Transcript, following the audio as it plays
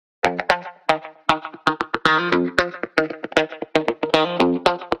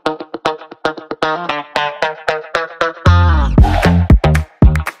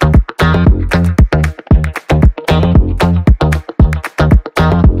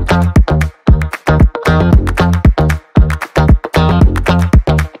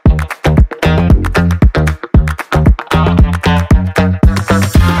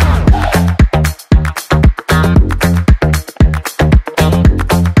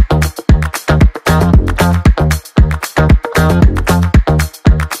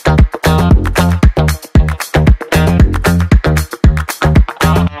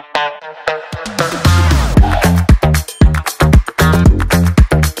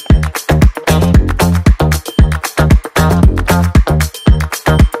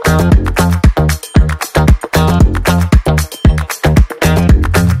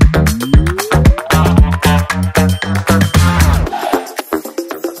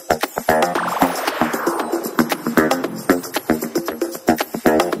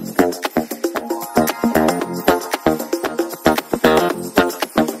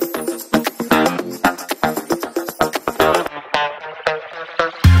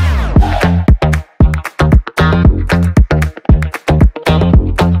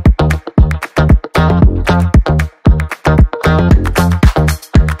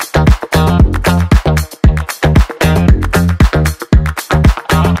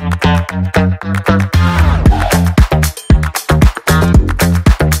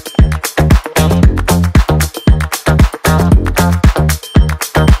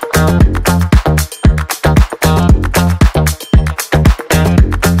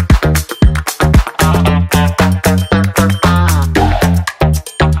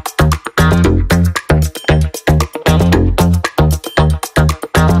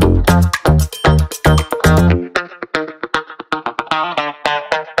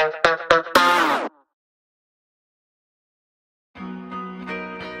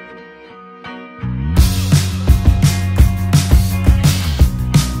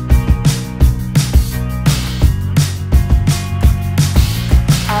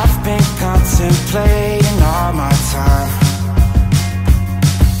contemplating all my time.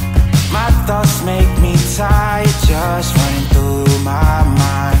 My thoughts make me tired, just running through my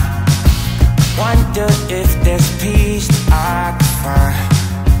mind. Wonder if there's peace that I can find,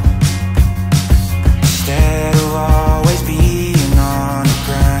 instead of always being on the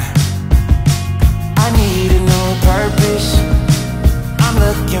grind. I need a new purpose, I'm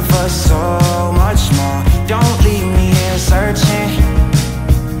looking for so much more. Don't leave me here searching,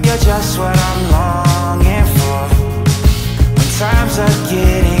 you're just what I'm longing for. When times are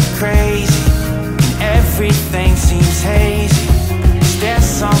getting crazy and everything seems hazy, is there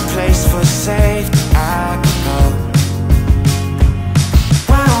some place for safety I can go?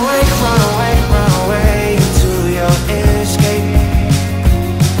 Run away, run away, run away into your escape.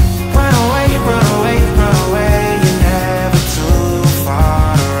 Run away, run away, run away, you're never too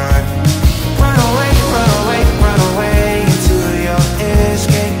far to run. Run away, run away, run away into your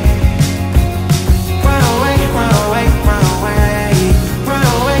escape. Run away, run away, run away. Run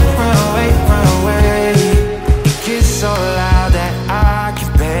away, run away, run away. It gets so loud that I can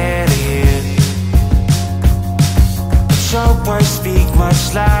barely hear, but your words speak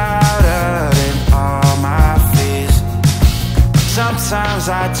much louder than all my fears. Sometimes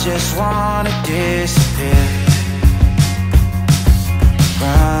I just wanna disappear,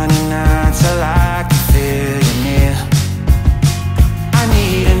 running until I can feel you near. I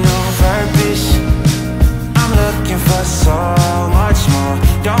need a new purpose, I'm looking for so much more.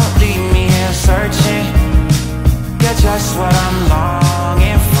 Don't leave me here searching, you're just what I'm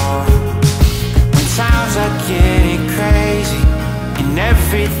longing for. When times are getting crazy and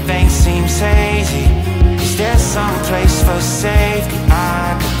everything seems hazy, is there some place for safety I